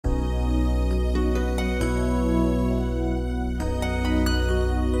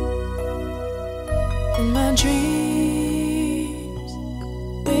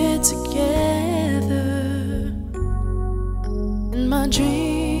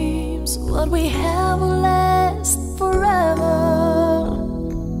So what we have will last forever.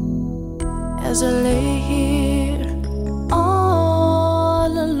 As I lay here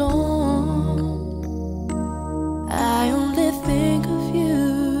all alone, I only think of you.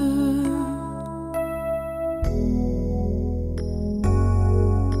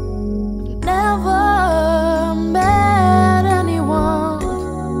 Never met anyone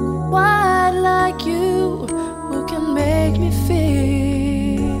quite like you, who can make me feel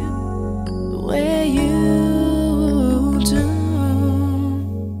the way you do.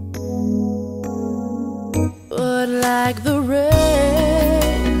 But like the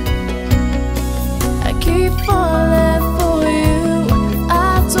rain, I keep falling for you. I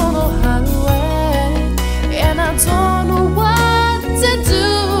don't know how to wait, and I don't know what to do.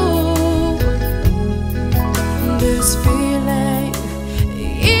 This feeling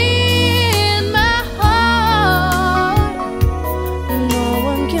in my heart, no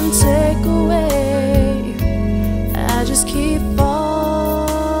one can take away. I just keep falling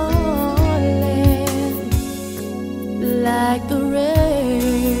like the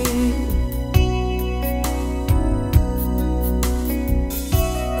rain.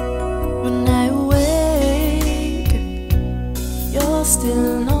 When I wake, you're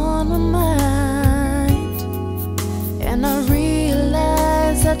still on my mind, and I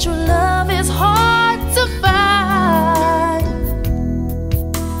realize that your love is hard to find.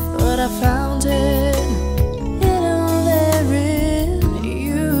 But I found it hidden there in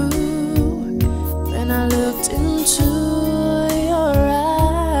you. When I looked into your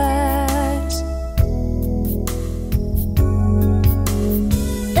eyes,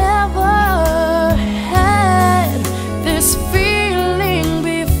 never had this feeling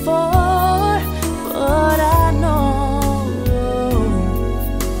before, but I know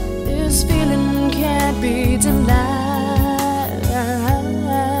this feeling can't be denied.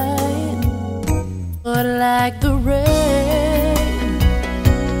 But like the rain,